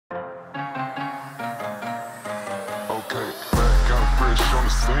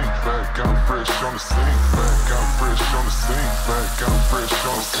scene. Back, I'm fresh on the scene. Back, I'm fresh on the scene. Back, I'm fresh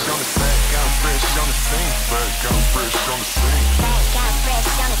on the scene. Back, I'm fresh on the scene. Back, I'm fresh on the scene. Back, I'm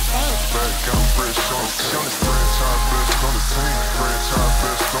fresh on the scene. Back, I'm fresh on the scene. Franchise best on the team. Franchise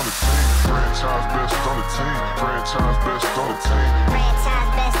best on the team. Franchise best on the team. Franchise best on the team. Franchise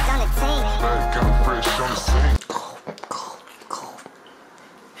best on the team. Back, I'm fresh on the scene.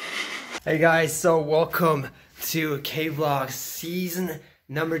 Hey guys, so welcome to KVlogs season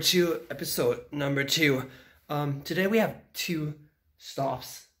number 2, episode number 2. Today we have 2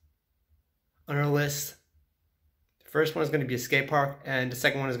 stops on our list. The first one is going to be a skate park, and the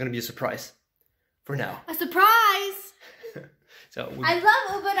second one is going to be a surprise. For now. A surprise! So I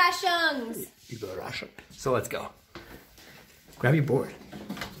love Überraschungs! Überraschung. So let's go. Grab your board.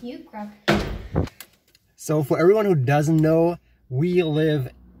 You grab. So for everyone who doesn't know, we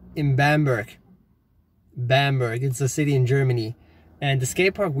live in Bamberg. Bamberg, it's a city in Germany. And the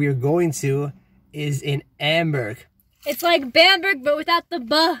skate park we're going to is in Amberg. It's like Bamberg, but without the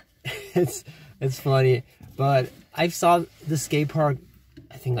buh. It's funny. But I saw the skate park,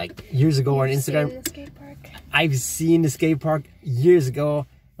 I think like years ago on Instagram. The skate park? I've seen the skate park years ago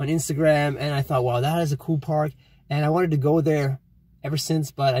on Instagram, and I thought, wow, that is a cool park. And I wanted to go there ever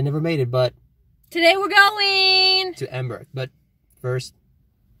since, but I never made it. But today we're going to Amberg. But first,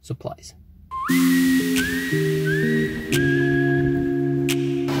 supplies.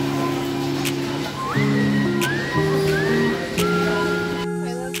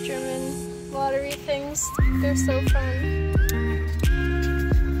 I love German lottery things. They're so fun.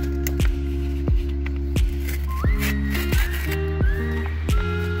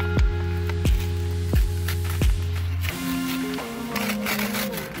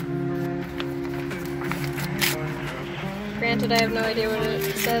 Granted, I have no idea what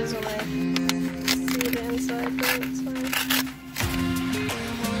it says when I see the inside, but it's fine.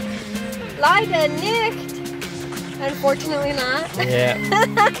 Leider nicht! Unfortunately not. Yeah.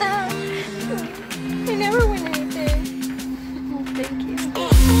 I never win anything. Thank you.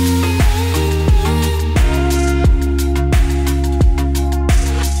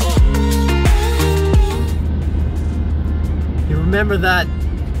 You remember that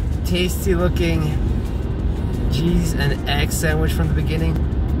tasty looking cheese and egg sandwich from the beginning?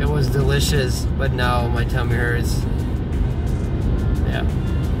 It was delicious, but now my tummy hurts. Yeah.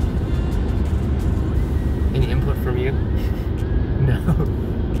 Any input from you? No.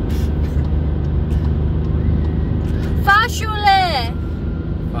 Fahrschule!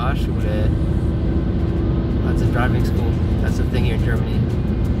 Fahrschule. That's a driving school. That's a thing here in Germany.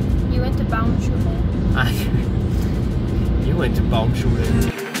 You went to Baumschule. You went to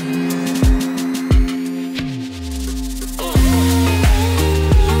Baumschule.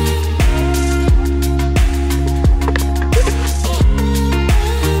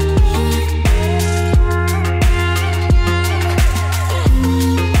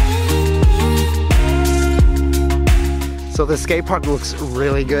 So the skate park looks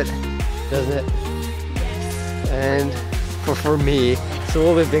really good, doesn't it? Yes. And for me, it's a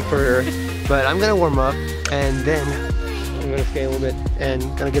little bit big for her, but I'm gonna warm up and then I'm gonna skate a little bit and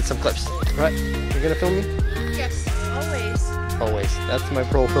gonna get some clips. Right? You're gonna film me? Yes, always. Always. That's my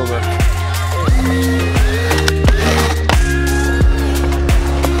pro filmer.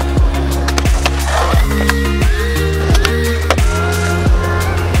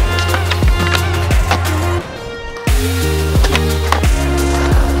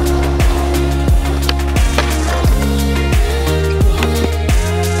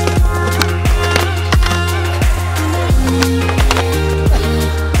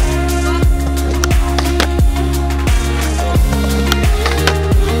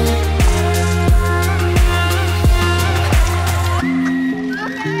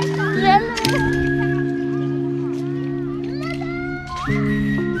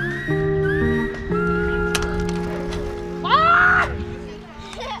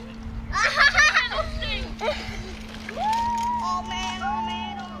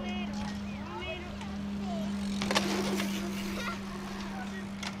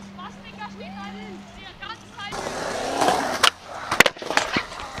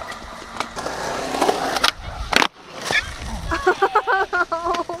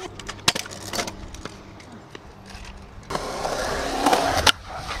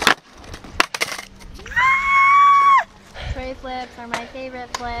 Flips are my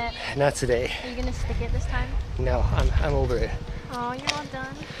favorite flip. Not today. Are you gonna stick it this time? No, I'm over it. Oh, you're all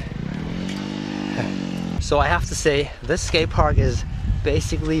done. So I have to say, this skate park is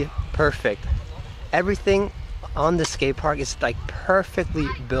basically perfect. Everything on the skate park is like perfectly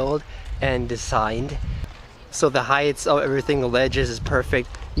built and designed. so the heights of everything, the ledges is perfect.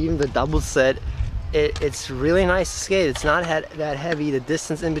 Even the double set, it's really nice to skate. It's not that heavy. The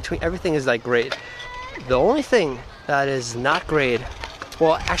distance in between, everything is like great. The only thing that is not great,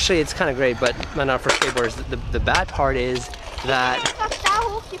 well, actually it's kind of great, but not for skateboarders. The bad part is that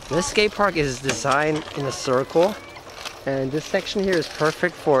this skate park is designed in a circle, and this section here is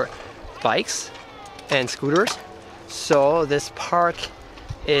perfect for bikes and scooters. So this park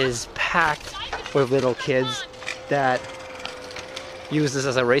is packed with little kids that use this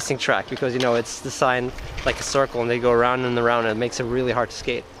as a racing track, because you know it's designed like a circle and they go around and around, and it makes it really hard to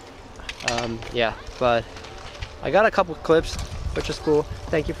skate. Yeah, but I got a couple clips, which is cool.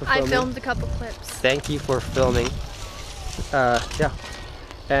 Thank you for filming. I filmed a couple clips. Thank you for filming. Yeah,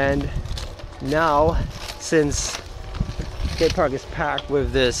 and now since skate park is packed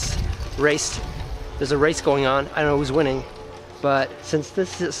with this race, there's a race going on. I don't know who's winning, but since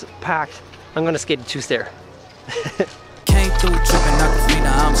this is packed, I'm gonna skate a two-stair. Came through tripping out the fleet,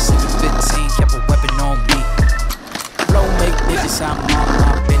 I'm 15, kept a weapon on me. Flow make digits, I'm on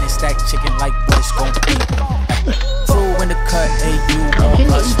my business, stack chicken like what it's gon' be. True in the cut, hey you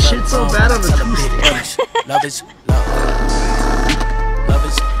want us, shit so bad on the two-stair. Love is love. Love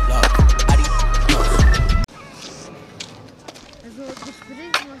is love.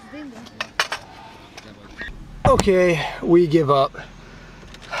 Okay, we give up.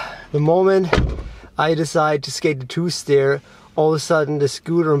 The moment I decide to skate the two-stair, all of a sudden the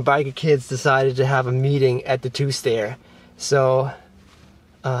scooter and biker kids decided to have a meeting at the two-stair. So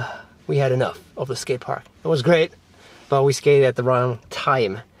we had enough of the skate park. It was great, but we skated at the wrong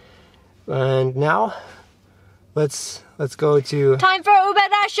time. And now let's go to time for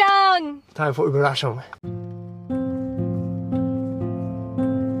Überraschung! Time for Überraschung.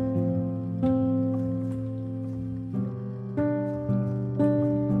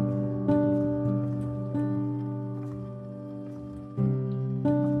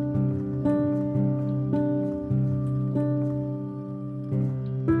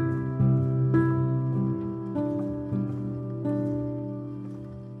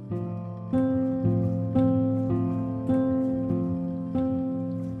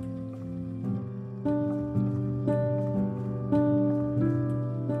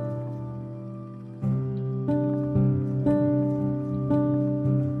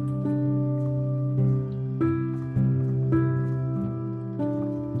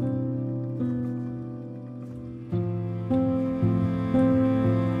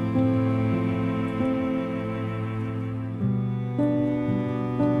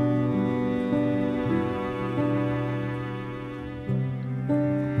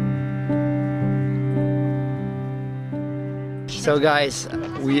 So guys,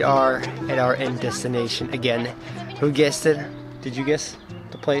 we are at our end destination again. Who guessed it? Did you guess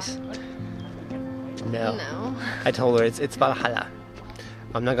the place? No. No. I told her it's Walhalla.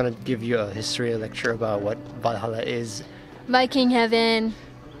 I'm not gonna give you a history lecture about what Walhalla is. Viking heaven.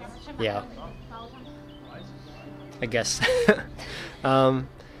 Yeah. I guess. I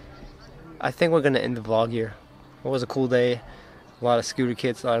think we're gonna end the vlog here. It was a cool day. A lot of scooter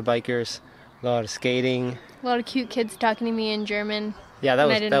kids, a lot of bikers, a lot of skating. A lot of cute kids talking to me in German. Yeah, that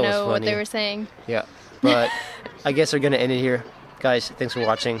was funny. I didn't know what they were saying. Yeah, but I guess we're gonna end it here. Guys, thanks for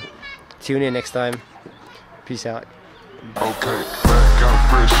watching. Tune in next time. Peace out. Okay, back out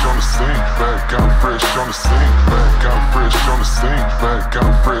fresh on the scene, back out fresh on the scene, back out fresh on the scene, back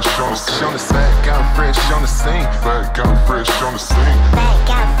out fresh on the scene, back out fresh on the scene, back out fresh on the scene,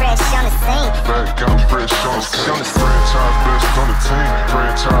 back out fresh on the scene, back out fresh on the scene. Franchise best on the team,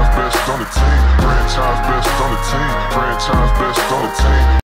 franchise best on the team, franchise best on the team, franchise best on the team.